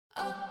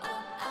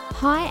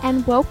Hi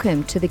and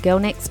welcome to the Girl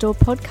Next Door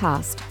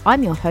podcast.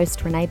 I'm your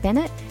host Renee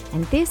Bennett,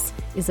 and this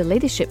is a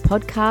leadership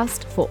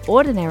podcast for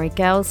ordinary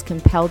girls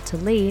compelled to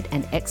lead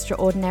an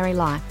extraordinary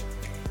life.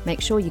 Make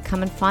sure you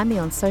come and find me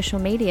on social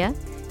media,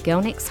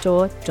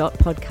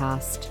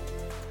 girlnextdoor.podcast.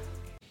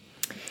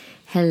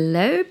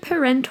 Hello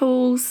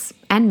parentals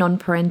and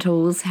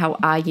non-parentals, how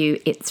are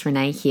you? It's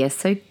Renee here.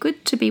 So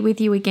good to be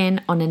with you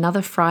again on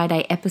another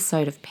Friday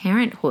episode of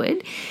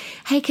Parenthood.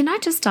 Hey, can I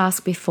just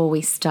ask before we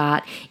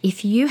start,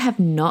 if you have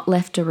not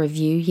left a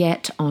review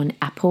yet on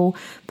Apple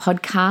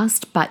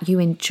Podcast, but you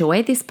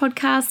enjoy this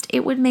podcast,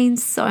 it would mean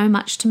so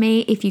much to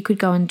me if you could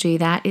go and do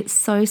that. It's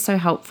so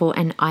helpful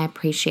and I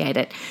appreciate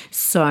it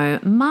so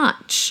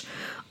much.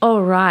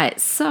 All right,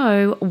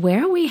 so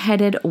where are we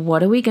headed?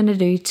 What are we going to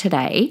do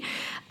today?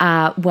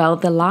 Well,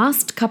 the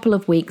last couple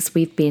of weeks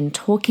we've been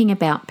talking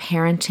about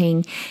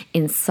parenting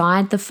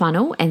inside the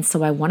funnel, and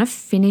so I want to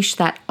finish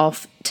that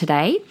off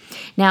today.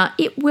 Now,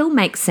 it will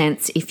make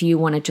sense if you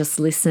want to just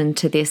listen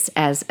to this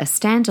as a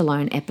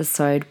standalone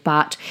episode,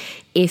 but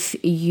if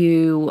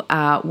you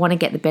want to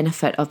get the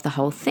benefit of the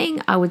whole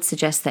thing, I would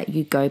suggest that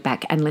you go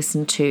back and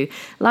listen to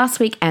last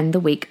week and the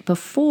week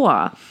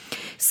before.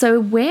 So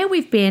where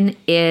we've been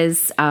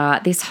is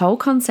this whole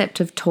concept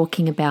of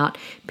talking about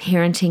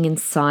parenting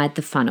inside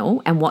the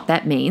funnel and what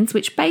that means,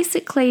 which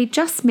basically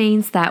just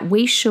means that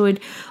we should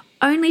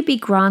only be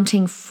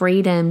granting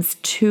freedoms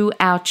to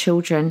our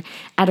children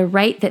at a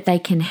rate that they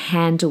can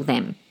handle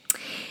them.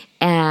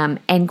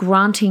 And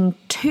granting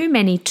too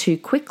many too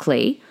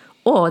quickly,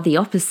 or the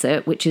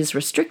opposite, which is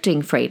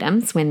restricting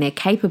freedoms when they're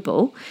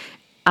capable,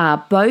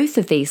 both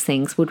of these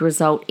things would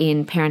result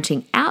in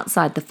parenting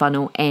outside the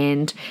funnel,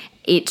 and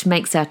it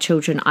makes our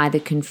children either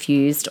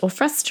confused or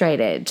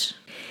frustrated.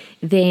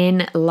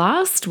 Then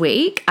last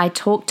week, I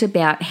talked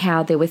about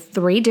how there were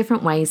 3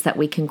 different ways that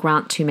we can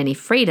grant too many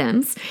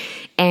freedoms,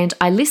 and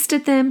I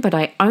listed them, but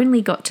I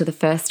only got to the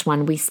first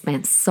one. We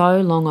spent so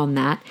long on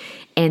that,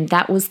 and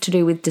that was to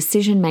do with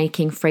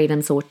decision-making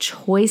freedoms or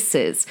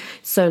choices.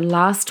 So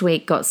last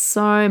week got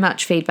so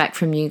much feedback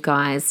from you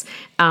guys,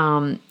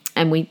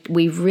 and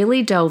we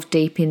really delved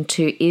deep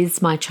into,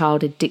 is my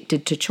child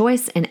addicted to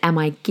choice, and am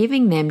I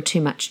giving them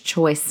too much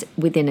choice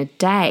within a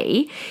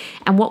day?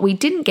 And what we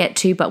didn't get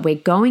to, but we're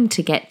going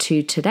to get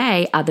to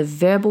today, are the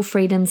verbal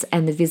freedoms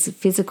and the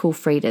physical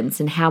freedoms,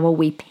 and how are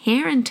we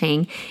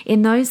parenting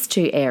in those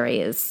 2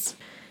 areas.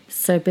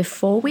 So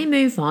before we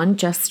move on,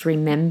 just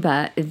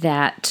remember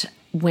that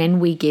when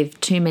we give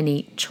too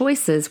many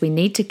choices, we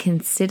need to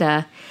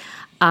consider,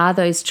 are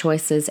those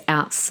choices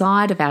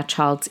outside of our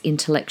child's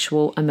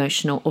intellectual,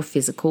 emotional, or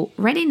physical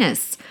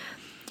readiness?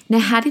 Now,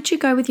 how did you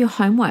go with your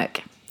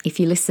homework? If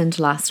you listened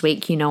last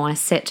week, you know I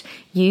set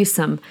you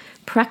some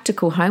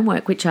practical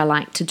homework, which I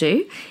like to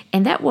do,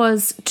 and that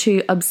was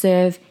to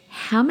observe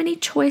how many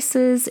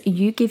choices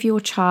you give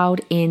your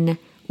child in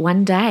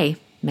one day,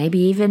 maybe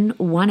even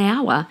 1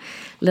 hour,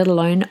 let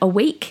alone a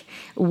week.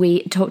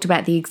 We talked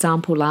about the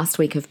example last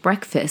week of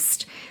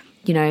breakfast.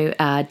 You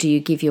know, do you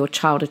give your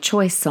child a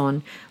choice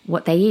on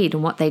what they eat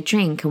and what they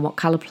drink and what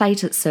colour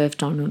plate it's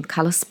served on and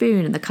colour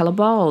spoon and the colour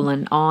bowl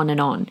and on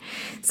and on.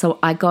 So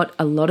I got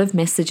a lot of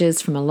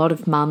messages from a lot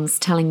of mums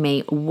telling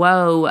me,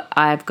 whoa,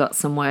 I've got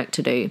some work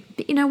to do.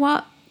 But you know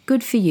what?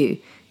 Good for you.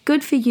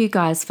 Good for you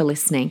guys for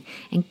listening,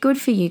 and good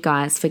for you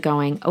guys for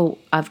going, oh,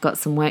 I've got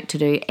some work to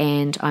do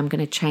and I'm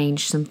going to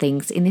change some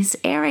things in this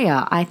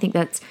area. I think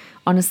that's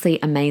honestly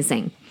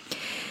amazing.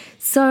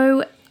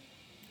 So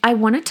I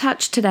want to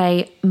touch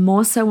today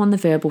more so on the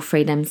verbal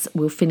freedoms.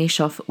 We'll finish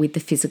off with the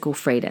physical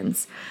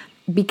freedoms,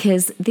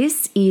 because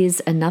this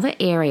is another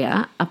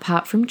area,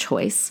 apart from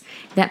choice,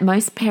 that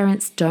most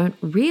parents don't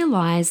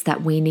realize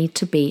that we need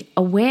to be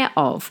aware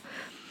of.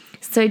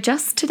 So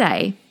just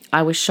today,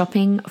 I was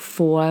shopping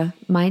for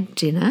my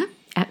dinner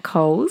at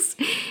Coles,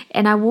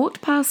 and I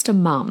walked past a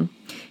mum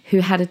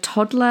who had a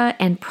toddler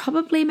and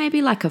probably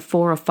maybe like a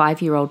 4 or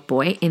 5-year-old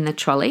boy in the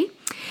trolley.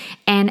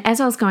 And as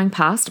I was going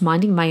past,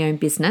 minding my own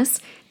business,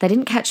 they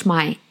didn't catch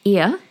my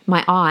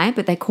eye,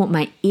 but they caught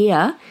my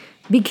ear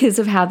because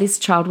of how this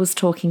child was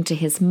talking to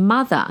his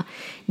mother.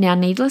 Now,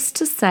 needless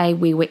to say,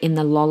 we were in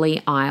the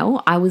lolly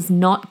aisle. I was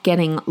not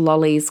getting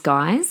lollies,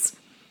 guys.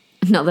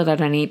 Not that I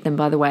don't eat them,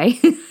 by the way.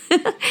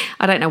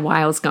 I don't know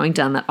why I was going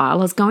down that aisle.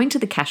 I was going to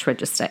the cash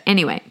register.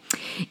 Anyway,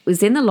 it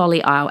was in the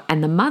lolly aisle,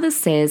 and the mother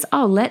says,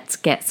 oh, let's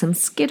get some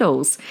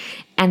Skittles.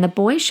 And the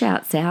boy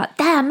shouts out,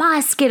 they're my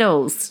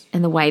Skittles.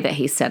 And the way that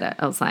he said it,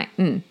 I was like,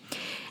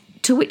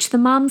 To which the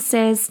mum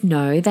says,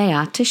 no, they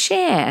are to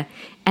share.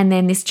 And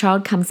then this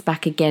child comes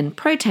back again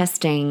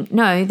protesting,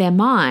 no, they're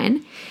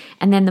mine.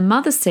 And then the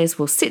mother says,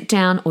 well, sit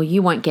down or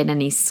you won't get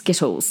any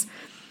Skittles.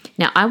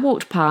 Now, I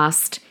walked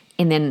past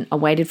and then I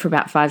waited for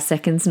about 5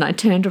 seconds and I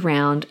turned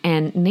around,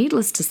 and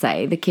needless to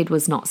say, the kid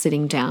was not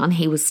sitting down.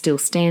 He was still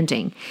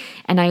standing.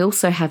 And I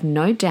also have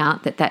no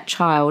doubt that that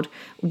child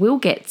will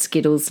get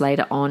Skittles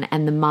later on,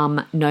 and the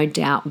mum, no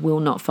doubt, will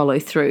not follow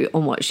through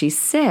on what she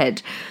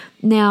said.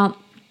 Now,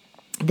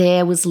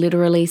 There was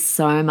literally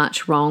so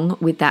much wrong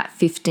with that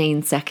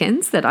 15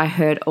 seconds that I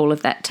heard all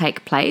of that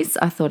take place.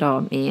 I thought,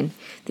 oh man,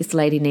 this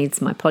lady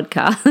needs my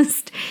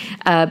podcast.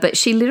 But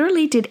she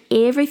literally did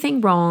everything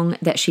wrong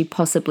that she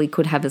possibly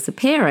could have as a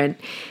parent.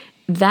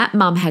 That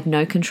mum had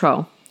no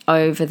control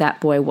over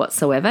that boy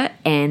whatsoever,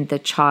 and the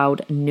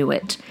child knew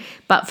it.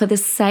 But for the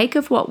sake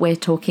of what we're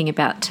talking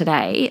about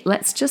today,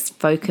 let's just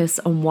focus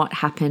on what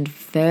happened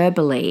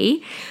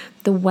verbally.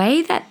 The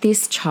way that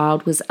this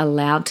child was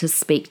allowed to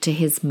speak to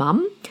his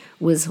mum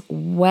was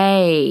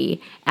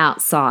way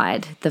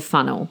outside the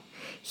funnel.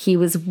 He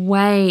was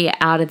way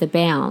out of the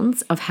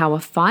bounds of how a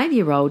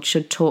 5-year-old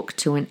should talk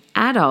to an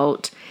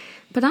adult.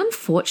 But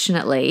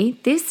unfortunately,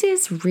 this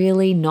is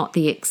really not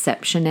the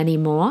exception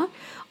anymore.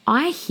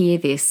 I hear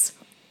this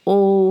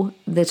all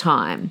the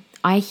time.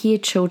 I hear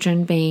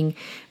children being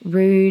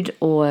rude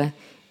or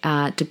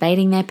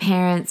debating their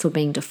parents or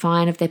being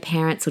defiant of their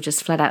parents or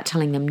just flat out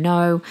telling them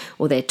no,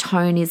 or their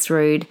tone is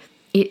rude.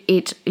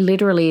 It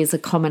literally is a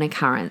common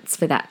occurrence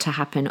for that to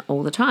happen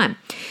all the time.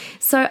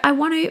 So I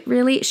want to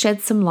really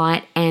shed some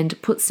light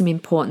and put some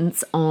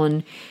importance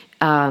on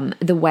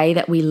the way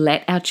that we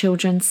let our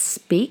children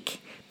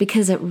speak,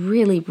 because it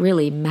really,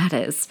 really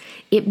matters.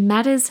 It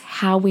matters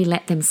how we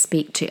let them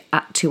speak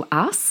to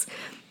us.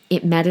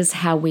 It matters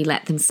how we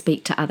let them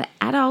speak to other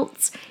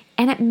adults.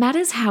 And it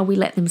matters how we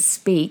let them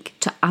speak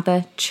to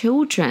other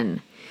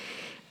children.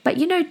 But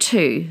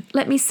too,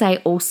 let me say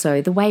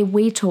also, the way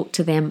we talk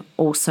to them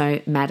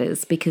also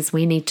matters, because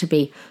we need to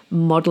be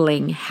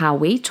modeling how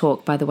we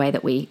talk by the way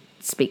that we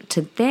speak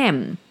to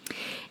them.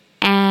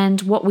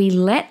 And what we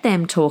let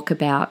them talk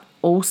about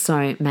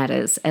also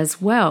matters as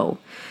well.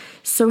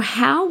 So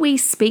how we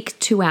speak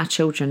to our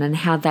children and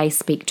how they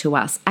speak to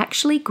us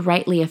actually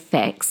greatly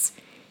affects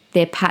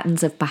their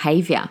patterns of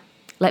behaviour.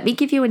 Let me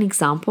give you an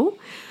example.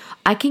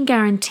 I can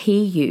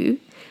guarantee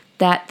you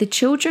that the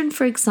children,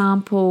 for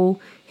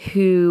example,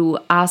 who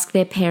ask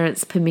their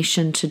parents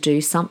permission to do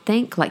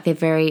something, like they're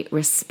very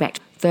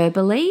respectful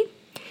verbally,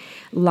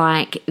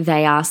 like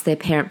they ask their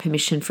parent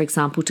permission, for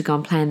example, to go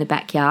and play in the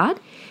backyard.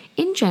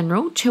 In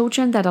general,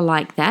 children that are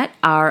like that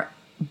are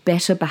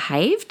better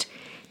behaved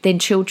than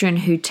children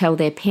who tell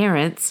their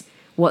parents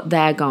what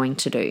they're going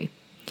to do.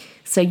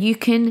 So you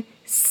can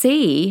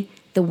see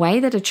the way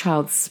that a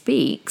child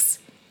speaks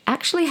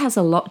actually has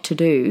a lot to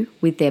do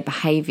with their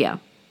behaviour.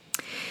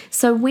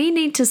 So we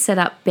need to set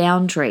up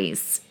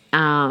boundaries,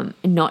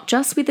 not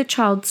just with the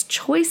child's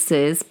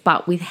choices,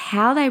 but with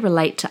how they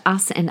relate to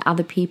us and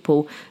other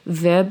people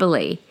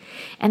verbally.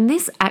 And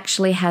this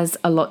actually has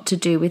a lot to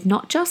do with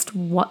not just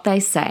what they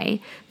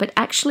say, but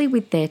actually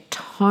with their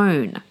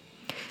tone.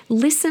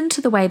 Listen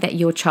to the way that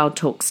your child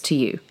talks to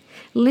you.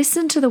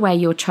 Listen to the way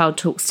your child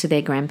talks to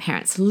their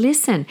grandparents.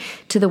 Listen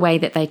to the way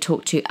that they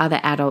talk to other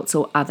adults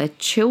or other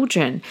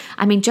children.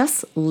 I mean,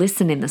 just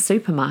listen in the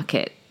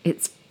supermarket.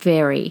 It's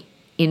very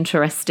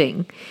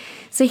interesting.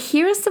 So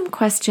here are some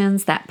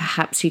questions that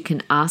perhaps you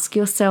can ask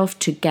yourself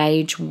to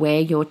gauge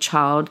where your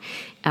child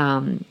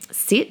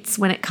sits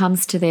when it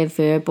comes to their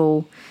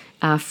verbal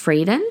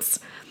freedoms.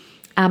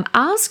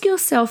 Ask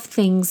yourself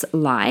things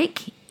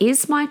like,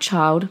 is my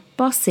child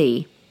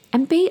bossy?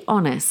 And be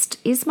honest.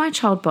 Is my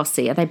child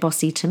bossy? Are they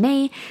bossy to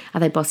me? Are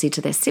they bossy to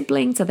their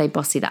siblings? Are they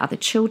bossy to other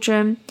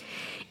children?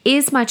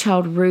 Is my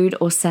child rude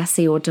or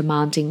sassy or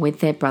demanding with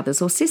their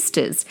brothers or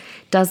sisters?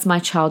 Does my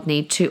child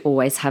need to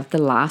always have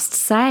the last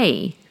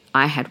say?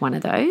 I had one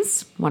of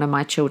those. One of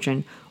my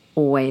children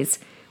always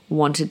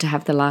wanted to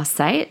have the last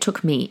say. It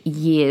took me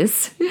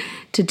years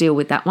to deal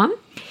with that one.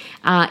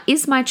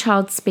 Is my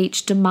child's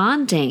speech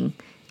demanding?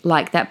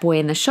 Like that boy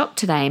in the shop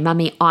today,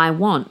 Mummy, I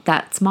want,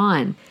 that's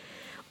mine.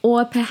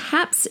 Or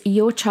perhaps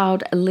your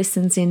child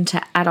listens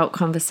into adult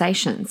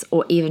conversations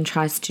or even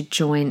tries to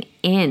join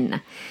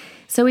in.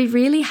 So we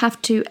really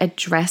have to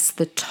address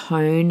the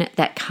tone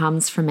that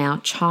comes from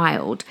our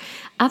child.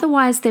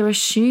 Otherwise, they're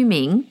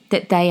assuming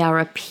that they are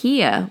a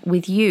peer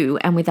with you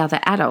and with other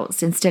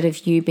adults instead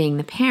of you being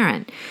the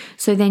parent.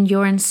 So then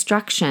your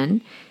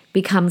instruction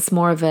becomes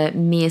more of a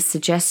mere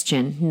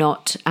suggestion,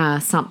 not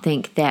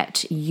something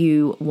that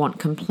you want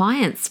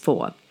compliance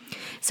for.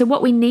 So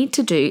what we need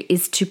to do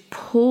is to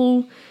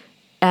pull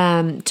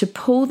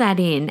that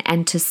in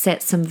and to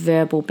set some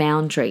verbal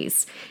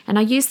boundaries. And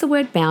I use the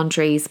word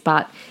boundaries,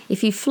 but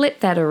if you flip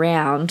that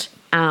around,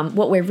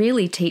 what we're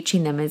really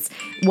teaching them is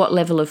what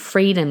level of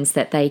freedoms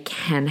that they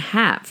can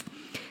have.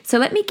 So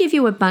let me give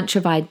you a bunch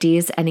of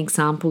ideas and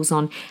examples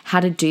on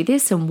how to do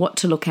this and what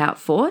to look out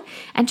for.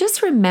 And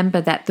just remember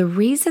that the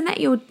reason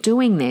that you're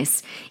doing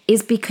this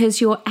is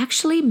because you're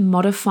actually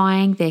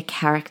modifying their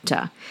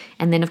character.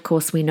 And then, of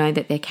course, we know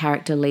that their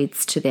character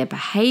leads to their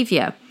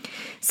behavior.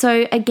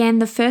 So again,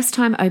 the first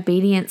time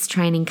obedience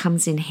training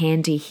comes in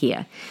handy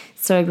here.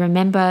 So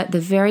remember,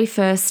 the very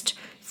first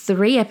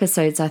 3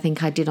 episodes I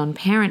think I did on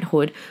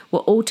parenthood were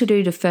all to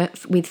do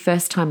with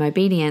first time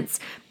obedience,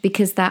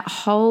 because that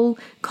whole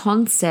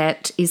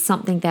concept is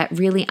something that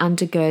really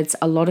undergirds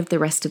a lot of the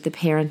rest of the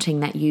parenting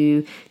that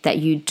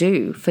you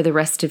do for the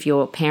rest of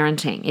your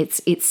parenting.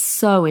 It's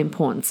so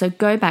important. So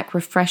go back,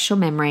 refresh your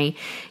memory,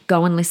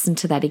 go and listen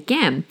to that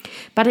again.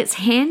 But it's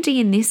handy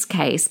in this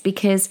case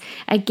because,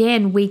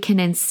 again, we can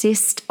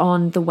insist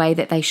on the way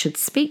that they should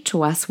speak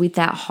to us with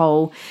that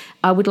whole,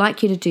 I would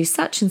like you to do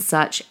such and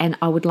such, and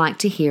I would like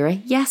to hear a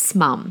yes,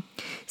 mum.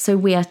 So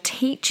we are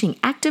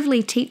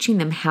actively teaching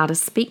them how to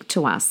speak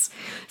to us.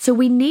 So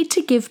we need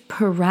to give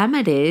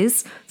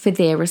parameters for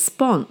their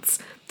response.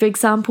 For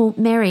example,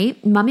 Mary,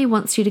 mummy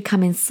wants you to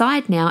come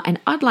inside now, and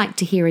I'd like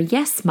to hear a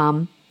yes,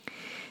 mum.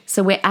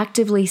 So we're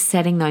actively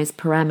setting those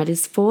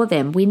parameters for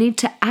them. We need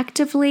to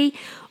actively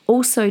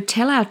also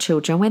tell our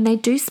children when they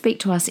do speak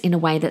to us in a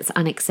way that's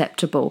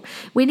unacceptable.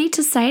 We need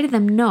to say to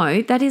them,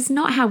 no, that is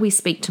not how we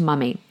speak to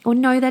mummy, or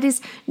no, that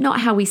is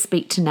not how we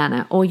speak to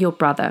Nana or your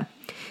brother.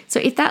 So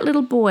if that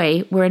little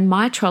boy were in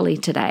my trolley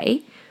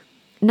today,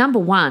 number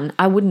one,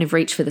 I wouldn't have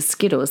reached for the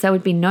Skittles. There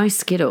would be no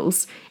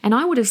Skittles. And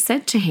I would have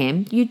said to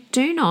him, you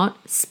do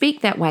not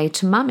speak that way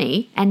to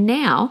mummy, and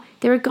now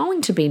there are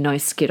going to be no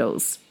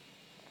Skittles.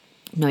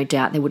 No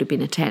doubt there would have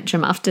been a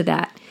tantrum after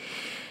that.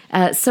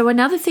 So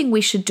another thing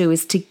we should do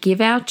is to give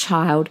our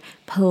child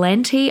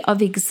plenty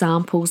of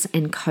examples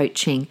and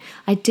coaching.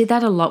 I did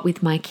that a lot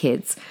with my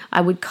kids. I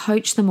would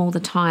coach them all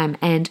the time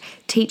and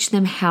teach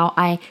them how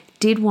I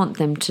did want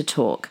them to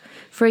talk.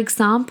 For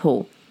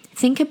example,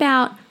 think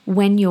about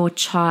when your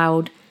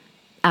child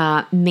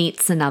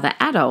meets another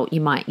adult.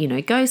 You might,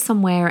 go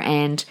somewhere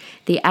and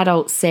the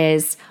adult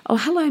says, oh,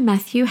 hello,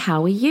 Matthew,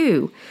 how are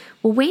you?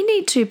 Well, we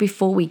need to,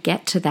 before we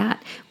get to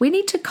that, we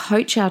need to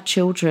coach our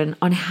children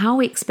on how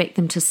we expect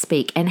them to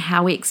speak and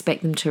how we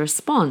expect them to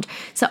respond.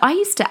 So I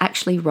used to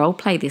actually role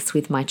play this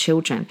with my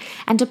children.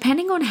 And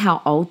depending on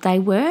how old they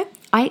were,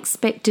 I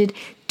expected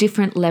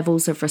different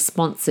levels of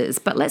responses.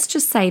 But let's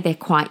just say they're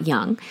quite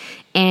young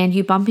and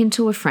you bump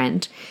into a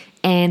friend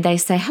and they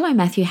say, hello,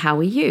 Matthew, how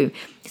are you?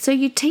 So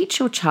you teach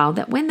your child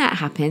that when that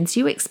happens,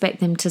 you expect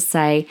them to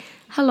say,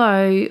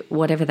 hello,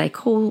 whatever they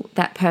call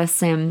that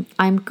person,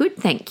 I'm good,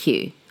 thank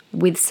you,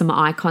 with some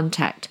eye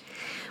contact.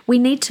 We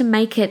need to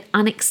make it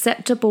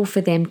unacceptable for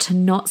them to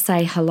not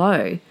say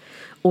hello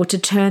or to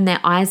turn their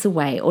eyes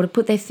away or to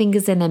put their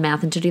fingers in their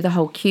mouth and to do the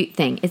whole cute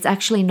thing. It's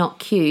actually not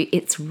cute,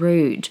 it's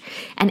rude.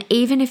 And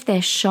even if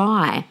they're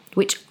shy,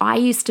 which I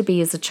used to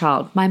be as a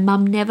child, my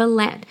mum never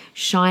let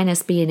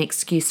shyness be an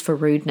excuse for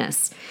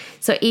rudeness.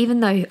 So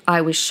even though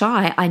I was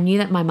shy, I knew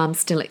that my mum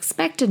still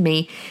expected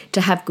me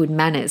to have good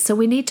manners. So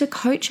we need to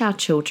coach our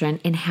children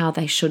in how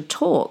they should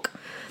talk.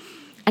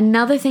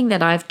 Another thing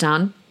that I've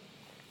done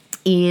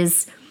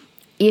is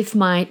if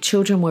my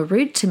children were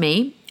rude to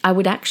me, I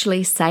would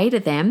actually say to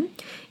them,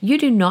 you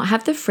do not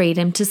have the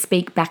freedom to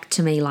speak back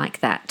to me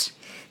like that.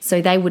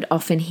 So they would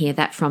often hear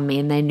that from me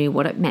and they knew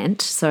what it meant.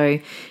 So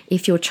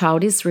if your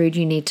child is rude,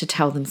 you need to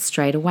tell them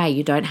straight away,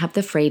 you don't have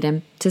the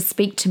freedom to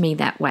speak to me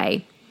that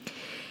way.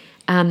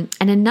 And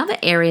another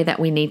area that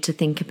we need to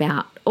think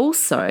about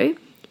also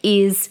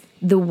is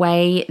the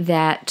way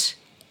that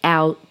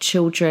our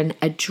children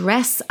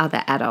address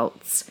other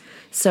adults.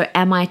 So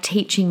am I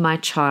teaching my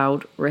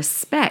child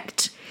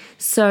respect?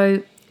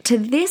 So to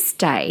this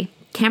day,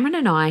 Cameron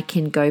and I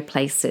can go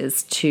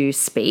places to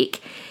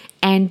speak,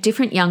 and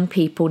different young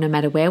people, no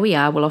matter where we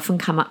are, will often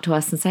come up to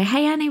us and say,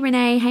 hey, Auntie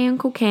Renee, hey,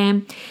 Uncle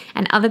Cam.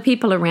 And other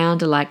people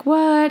around are like,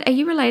 what? Are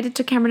you related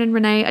to Cameron and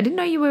Renee? I didn't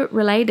know you were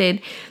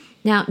related.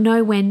 Now,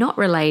 no, we're not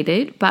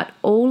related, but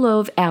all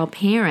of our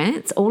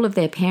parents, all of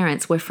their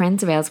parents were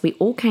friends of ours. We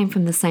all came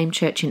from the same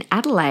church in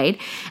Adelaide,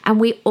 and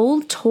we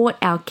all taught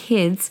our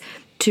kids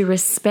to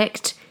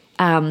respect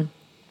our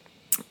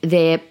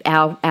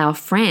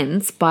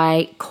friends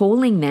by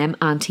calling them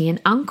auntie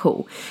and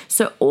uncle.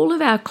 So all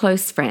of our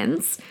close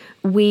friends,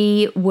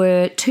 we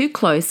were too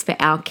close for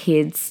our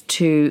kids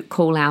to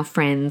call our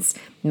friends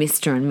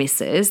Mr. and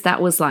Mrs.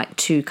 That was like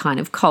too kind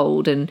of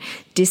cold and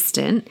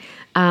distant.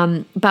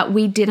 But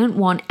we didn't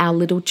want our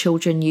little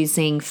children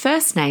using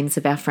first names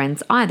of our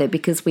friends either,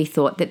 because we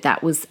thought that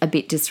that was a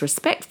bit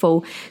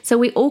disrespectful. So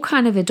we all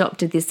kind of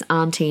adopted this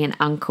auntie and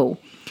uncle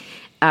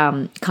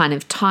kind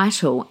of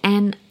title.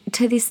 And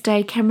to this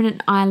day, Cameron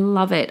and I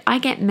love it. I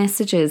get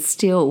messages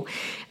still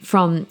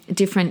from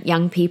different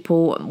young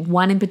people.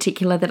 One in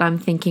particular that I'm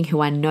thinking,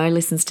 who I know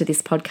listens to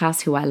this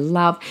podcast, who I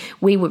love.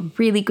 We were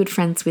really good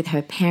friends with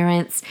her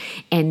parents,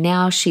 and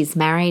now she's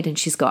married and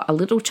she's got a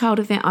little child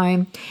of her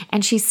own,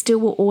 and she still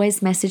will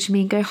always message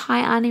me and go, hi,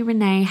 Auntie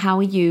Renee, how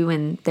are you?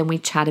 And then we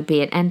chat a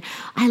bit, and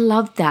I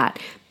love that.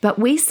 But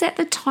we set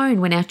the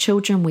tone when our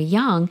children were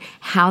young,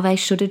 how they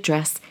should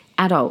address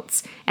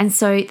adults. And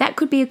so that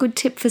could be a good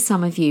tip for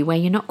some of you where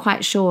you're not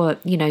quite sure,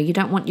 you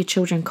don't want your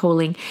children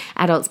calling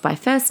adults by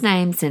first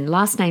names and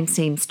last name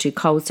seems too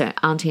cold. So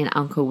auntie and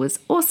uncle was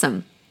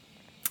awesome.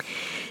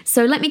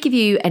 So let me give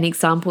you an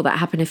example that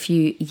happened a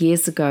few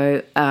years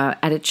ago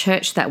at a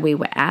church that we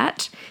were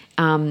at,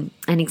 an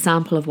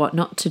example of what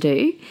not to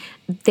do.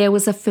 There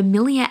was a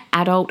familiar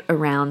adult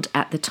around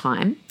at the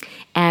time.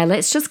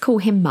 Let's just call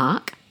him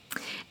Mark.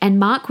 And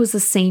Mark was a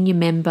senior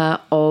member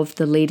of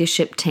the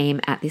leadership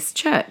team at this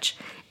church.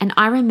 And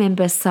I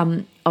remember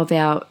some of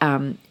our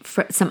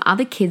some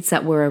other kids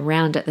that were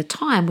around at the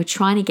time were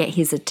trying to get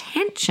his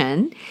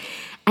attention,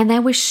 and they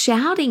were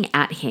shouting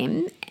at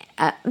him,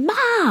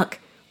 Mark,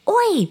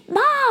 oi,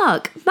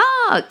 Mark,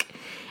 Mark.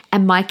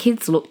 And my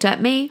kids looked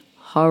at me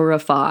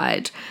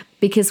horrified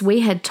because we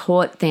had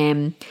taught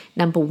them,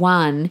 number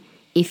one,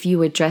 if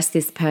you address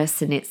this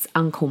person, it's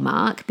Uncle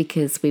Mark,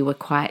 because we were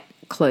quite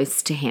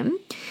close to him.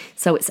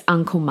 So it's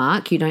Uncle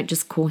Mark. You don't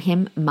just call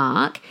him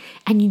Mark,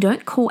 and you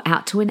don't call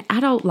out to an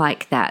adult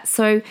like that.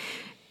 So,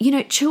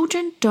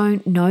 children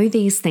don't know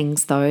these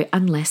things though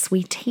unless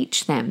we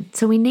teach them.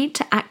 So we need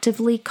to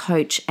actively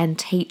coach and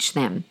teach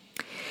them.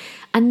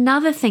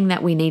 Another thing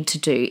that we need to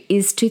do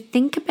is to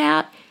think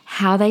about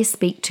how they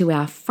speak to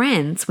our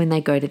friends when they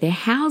go to their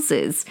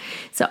houses.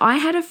 So I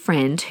had a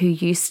friend who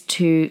used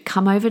to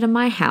come over to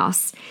my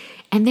house,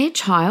 and their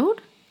child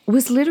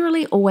was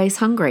literally always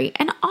hungry.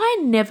 And I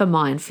never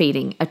mind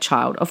feeding a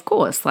child, of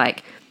course,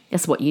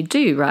 that's what you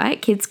do,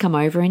 right? Kids come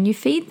over and you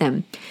feed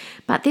them.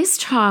 But this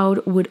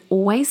child would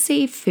always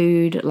see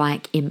food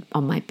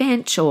on my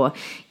bench or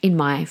in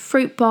my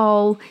fruit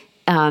bowl,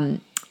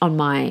 on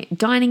my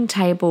dining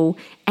table.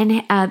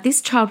 And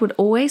this child would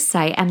always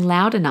say, and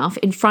loud enough,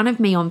 in front of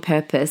me on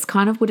purpose,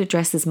 kind of would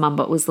address his mum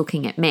but was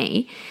looking at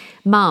me,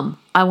 Mum,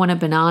 I want a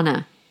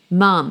banana.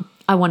 Mum,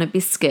 I want a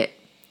biscuit.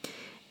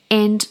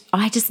 And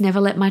I just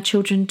never let my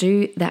children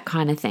do that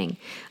kind of thing.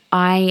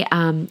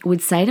 I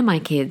would say to my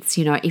kids,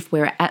 if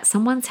we're at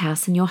someone's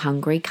house and you're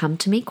hungry, come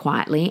to me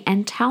quietly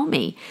and tell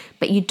me.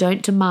 But you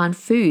don't demand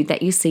food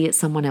that you see at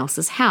someone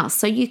else's house.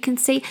 So you can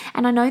see,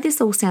 and I know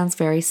this all sounds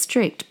very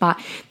strict, but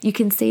you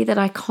can see that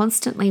I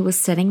constantly was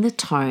setting the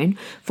tone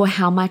for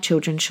how my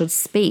children should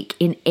speak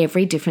in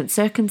every different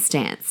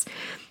circumstance.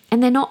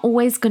 And they're not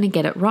always going to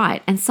get it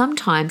right. And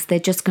sometimes they're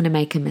just going to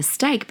make a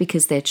mistake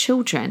because they're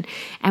children.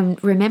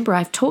 And remember,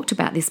 I've talked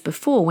about this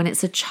before. When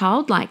it's a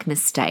childlike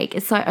mistake,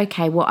 it's like,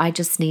 okay, well, I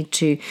just need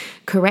to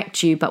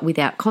correct you, but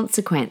without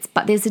consequence.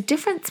 But there's a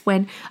difference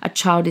when a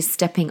child is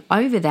stepping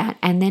over that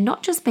and they're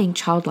not just being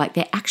childlike,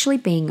 they're actually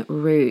being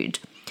rude.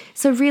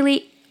 So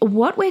really,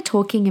 what we're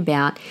talking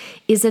about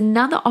is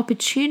another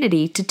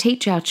opportunity to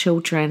teach our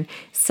children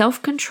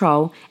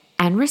self-control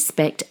and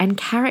respect and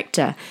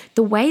character.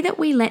 The way that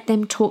we let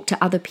them talk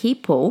to other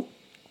people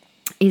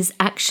is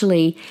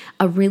actually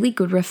a really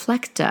good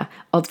reflector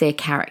of their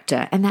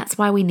character. And that's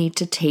why we need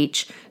to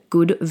teach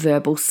good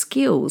verbal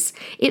skills.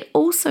 It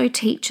also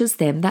teaches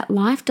them that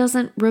life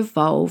doesn't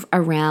revolve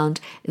around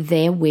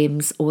their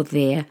whims or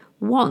their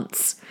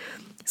wants.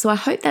 So I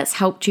hope that's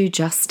helped you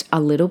just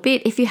a little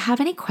bit. If you have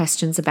any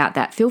questions about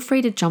that, feel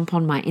free to jump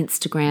on my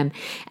Instagram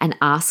and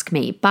ask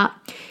me. But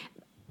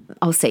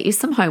I'll set you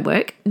some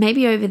homework,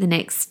 maybe over the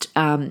next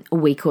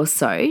week or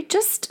so.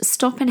 Just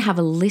stop and have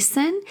a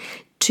listen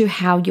to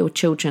how your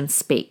children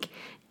speak,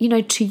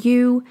 to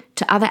you,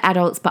 to other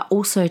adults, but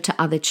also to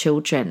other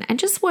children. And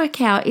just work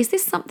out, is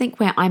this something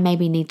where I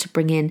maybe need to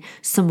bring in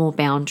some more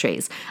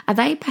boundaries?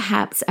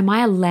 Am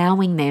I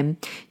allowing them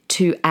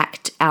to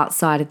act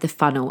outside of the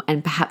funnel,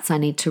 and perhaps I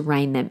need to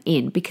rein them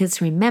in?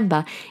 Because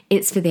remember,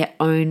 it's for their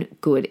own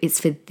good. It's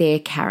for their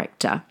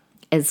character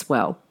as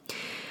well.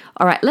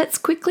 All right, let's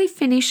quickly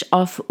finish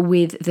off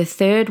with the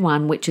third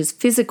one, which is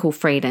physical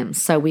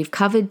freedoms. So we've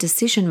covered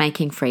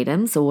decision-making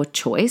freedoms or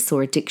choice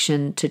or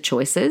addiction to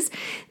choices.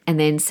 And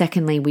then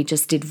secondly, we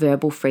just did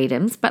verbal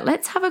freedoms. But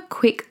let's have a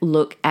quick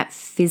look at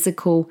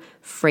physical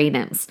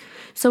freedoms.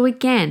 So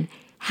again,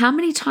 how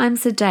many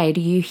times a day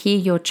do you hear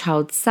your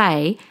child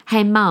say,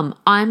 "Hey, Mum,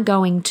 I'm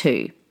going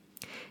to"?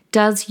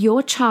 Does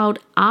your child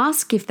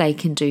ask if they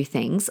can do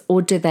things,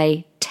 or do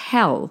they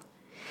tell?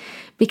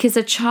 Because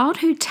a child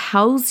who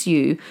tells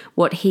you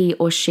what he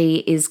or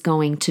she is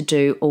going to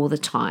do all the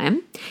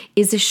time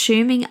is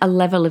assuming a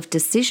level of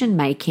decision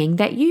making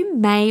that you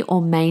may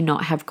or may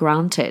not have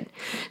granted.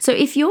 So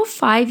if your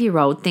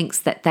 5-year-old thinks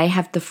that they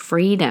have the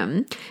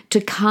freedom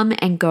to come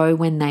and go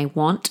when they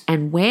want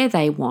and where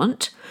they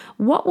want,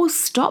 what will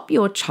stop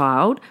your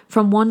child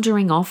from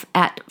wandering off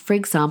at, for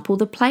example,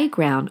 the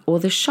playground or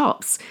the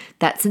shops?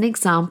 That's an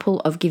example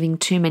of giving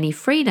too many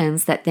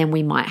freedoms that then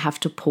we might have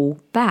to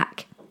pull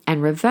back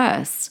and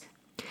reverse.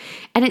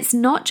 And it's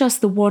not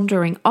just the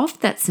wandering off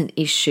that's an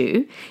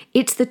issue,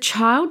 it's the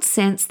child's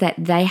sense that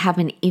they have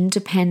an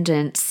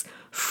independence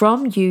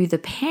from you, the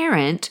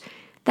parent,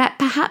 that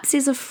perhaps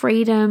is a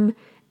freedom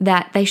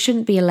that they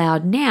shouldn't be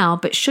allowed now,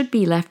 but should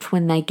be left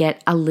when they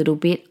get a little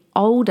bit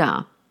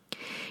older.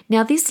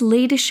 Now, this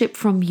leadership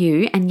from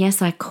you, and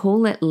yes, I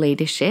call it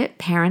leadership,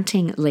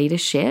 parenting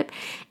leadership,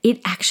 it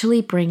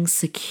actually brings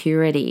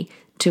security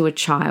to a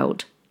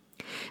child.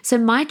 So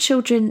my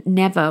children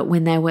never,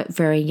 when they were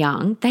very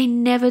young, they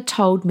never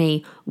told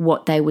me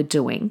what they were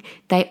doing.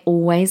 They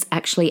always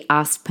actually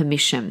asked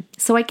permission.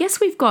 So I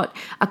guess we've got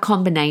a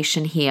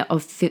combination here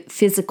of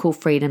physical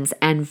freedoms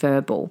and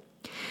verbal.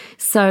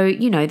 So,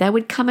 they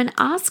would come and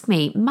ask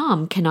me,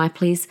 "Mum, can I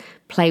please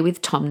play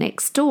with Tom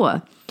next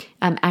door?"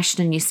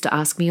 Ashton used to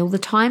ask me all the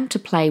time to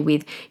play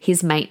with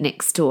his mate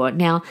next door.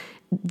 Now,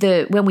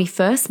 when we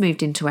first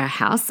moved into our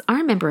house, I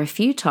remember a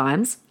few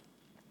times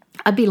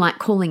I'd be like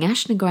calling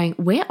Ashton going,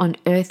 where on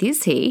earth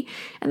is he?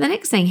 And the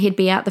next thing he'd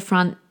be out the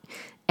front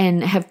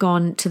and have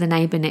gone to the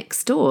neighbour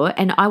next door,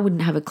 and I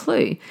wouldn't have a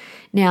clue.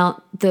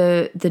 Now,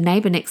 the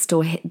neighbour next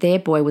door, their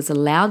boy was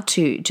allowed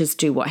to just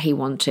do what he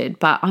wanted,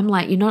 but I'm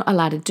like, you're not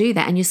allowed to do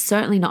that, and you're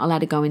certainly not allowed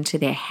to go into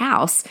their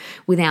house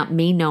without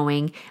me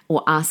knowing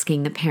or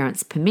asking the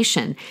parents'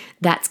 permission.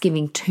 That's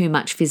giving too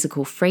much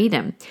physical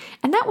freedom.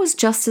 And that was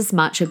just as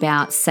much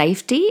about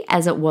safety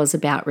as it was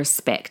about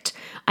respect.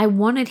 I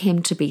wanted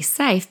him to be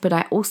safe, but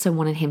I also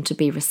wanted him to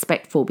be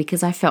respectful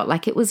because I felt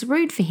like it was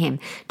rude for him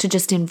to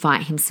just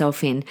invite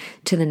himself in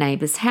to the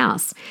neighbour's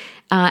house.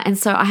 And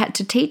so I had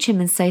to teach him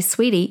and say,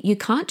 sweetie, you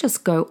can't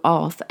just go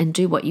off and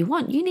do what you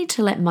want. You need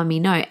to let mummy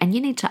know, and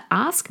you need to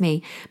ask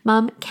me,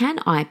 Mum, can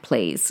I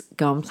please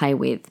go and play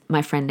with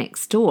my friend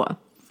next door?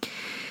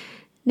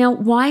 Now,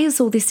 why is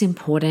all this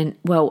important?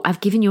 Well,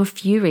 I've given you a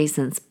few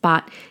reasons,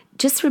 but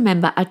just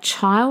remember, a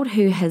child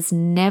who has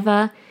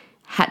never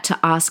had to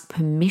ask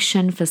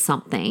permission for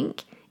something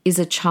is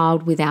a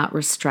child without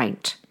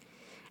restraint.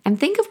 And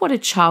think of what a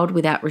child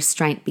without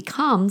restraint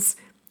becomes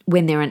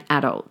when they're an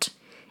adult.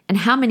 And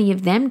how many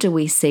of them do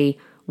we see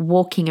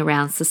walking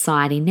around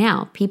society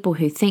now? People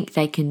who think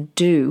they can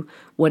do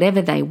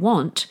whatever they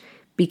want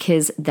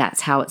because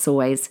that's how it's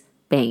always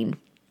been.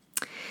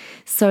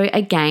 So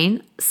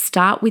again,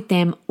 start with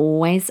them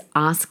always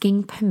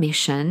asking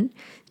permission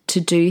to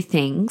do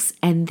things,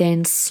 and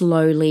then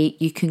slowly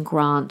you can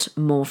grant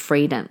more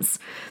freedoms.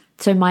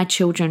 So my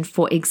children,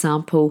 for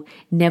example,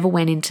 never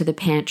went into the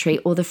pantry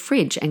or the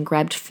fridge and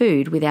grabbed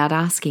food without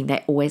asking.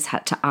 They always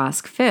had to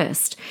ask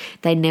first.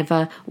 They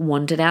never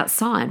wandered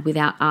outside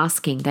without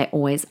asking. They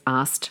always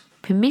asked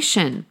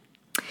permission.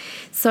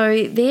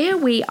 So there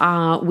we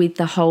are with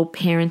the whole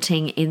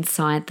parenting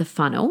inside the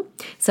funnel.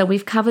 So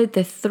we've covered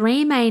the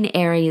 3 main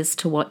areas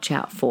to watch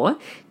out for: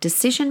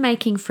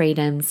 decision-making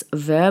freedoms,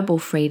 verbal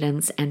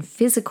freedoms, and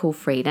physical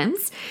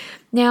freedoms.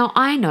 Now,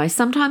 I know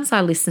sometimes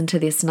I listen to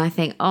this and I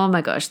think, oh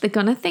my gosh, they're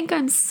going to think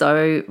I'm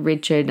so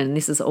rigid and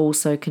this is all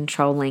so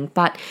controlling.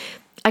 But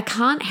I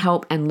can't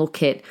help and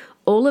look at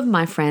all of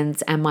my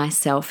friends and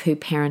myself who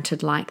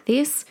parented like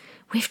this.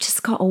 We've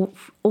just got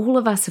all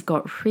of us have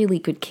got really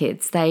good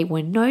kids. They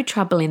were no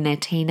trouble in their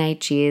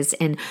teenage years,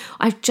 and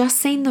I've just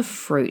seen the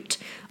fruit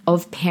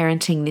of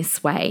parenting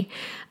this way.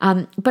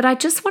 But I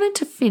just wanted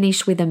to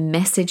finish with a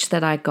message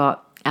that I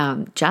got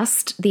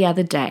just the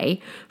other day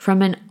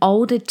from an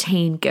older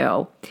teen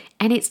girl,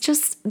 and it's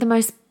just the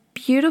most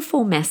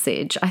beautiful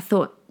message. I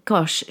thought,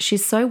 gosh,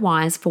 she's so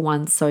wise for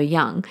one so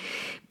young,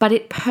 but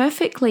it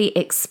perfectly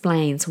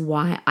explains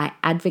why I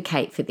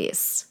advocate for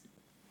this.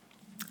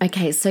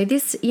 Okay, so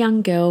this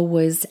young girl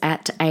was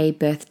at a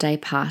birthday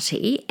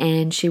party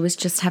and she was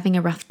just having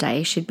a rough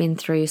day. She'd been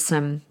through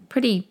some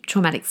pretty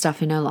traumatic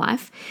stuff in her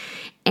life,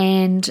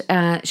 and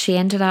she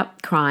ended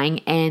up crying,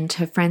 and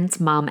her friend's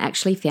mum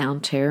actually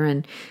found her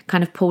and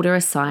kind of pulled her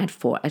aside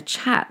for a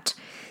chat.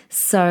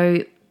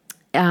 So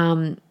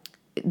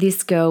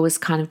this girl was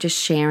kind of just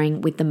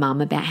sharing with the mum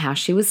about how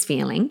she was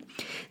feeling.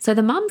 So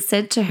the mum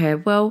said to her,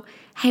 well,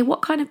 hey,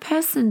 what kind of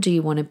person do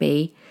you want to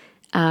be?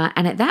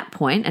 And at that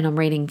point, and I'm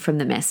reading from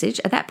the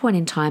message, at that point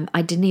in time,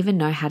 I didn't even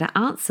know how to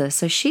answer.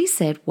 So she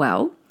said,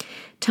 well,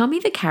 tell me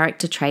the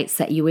character traits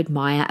that you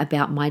admire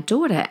about my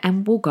daughter,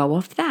 and we'll go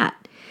off that.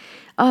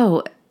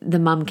 Oh, the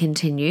mum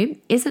continued,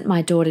 isn't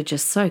my daughter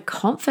just so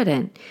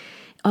confident?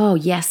 Oh,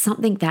 yes,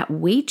 something that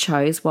we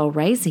chose while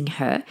raising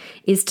her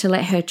is to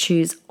let her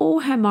choose all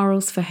her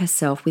morals for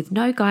herself with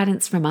no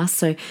guidance from us,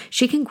 so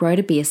she can grow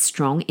to be a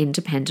strong,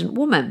 independent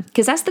woman.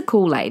 Because that's the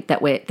Kool-Aid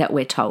that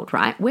we're told,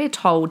 right? We're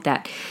told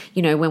that,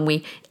 you know, when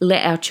we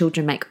let our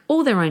children make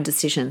all their own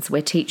decisions,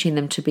 we're teaching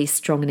them to be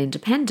strong and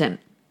independent.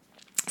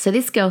 So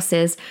this girl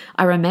says,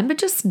 I remember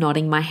just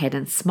nodding my head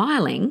and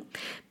smiling,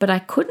 but I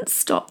couldn't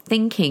stop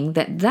thinking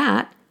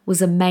that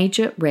was a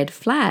major red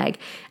flag,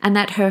 and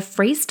that her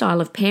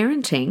freestyle of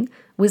parenting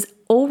was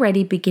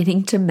already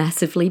beginning to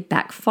massively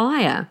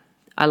backfire.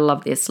 I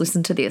love this.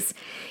 Listen to this.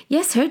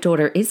 Yes, her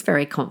daughter is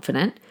very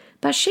confident,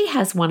 but she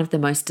has one of the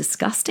most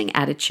disgusting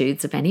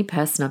attitudes of any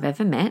person I've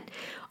ever met.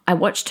 I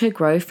watched her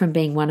grow from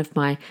being one of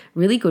my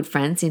really good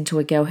friends into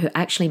a girl who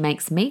actually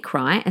makes me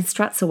cry and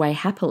struts away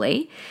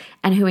happily,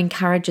 and who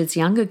encourages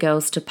younger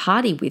girls to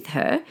party with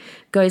her,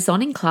 goes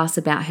on in class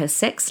about her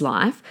sex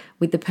life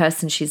with the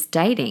person she's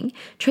dating,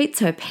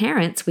 treats her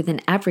parents with an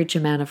average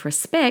amount of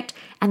respect,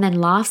 and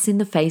then laughs in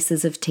the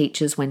faces of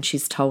teachers when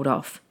she's told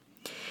off.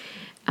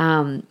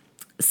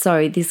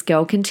 So this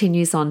girl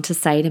continues on to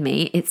say to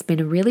me, it's been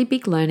a really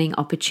big learning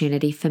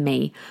opportunity for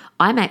me.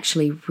 I'm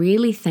actually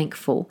really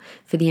thankful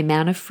for the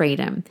amount of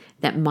freedom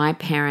that my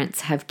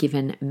parents have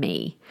given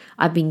me.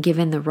 I've been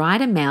given the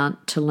right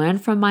amount to learn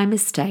from my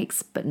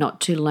mistakes, but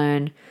not to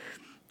learn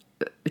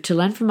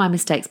from my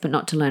mistakes, but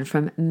not to learn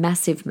from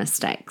massive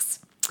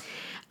mistakes.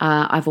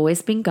 I've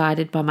always been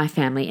guided by my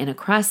family in a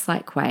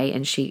Christ-like way,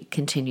 and she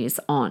continues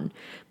on.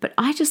 But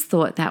I just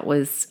thought that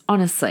was,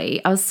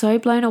 honestly, I was so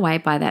blown away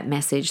by that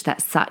message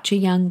that such a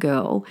young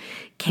girl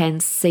can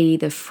see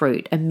the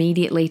fruit.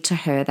 Immediately to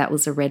her, that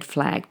was a red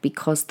flag,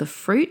 because the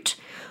fruit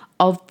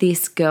of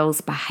this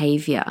girl's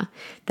behavior,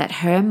 that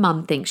her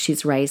mum thinks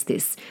she's raised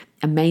this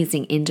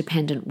amazing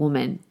independent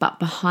woman, but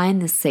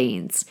behind the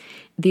scenes,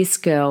 this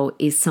girl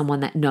is someone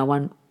that no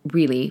one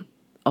really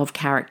of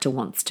character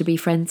wants to be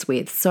friends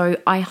with. So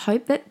I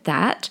hope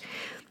that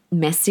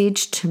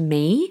message to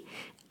me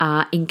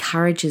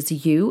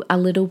encourages you a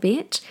little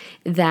bit,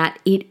 that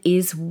it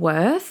is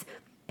worth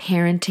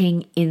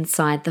parenting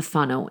inside the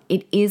funnel.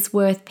 It is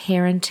worth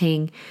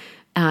parenting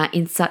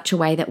in such a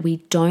way that we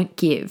don't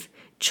give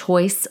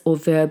choice or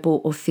verbal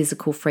or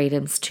physical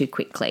freedoms too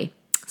quickly.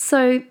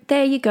 So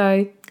there you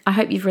go. I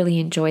hope you've really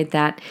enjoyed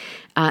that.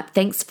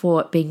 Thanks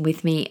for being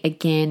with me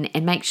again,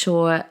 and make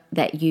sure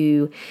that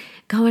you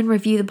go and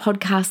review the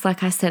podcast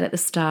like I said at the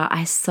start.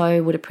 I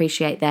so would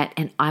appreciate that,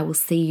 and I will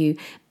see you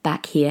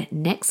back here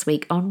next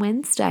week on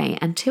Wednesday.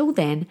 Until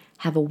then,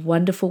 have a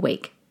wonderful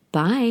week.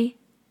 Bye.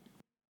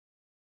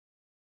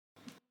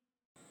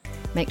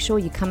 Make sure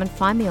you come and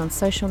find me on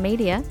social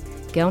media,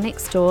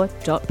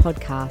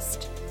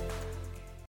 girlnextdoor.podcast.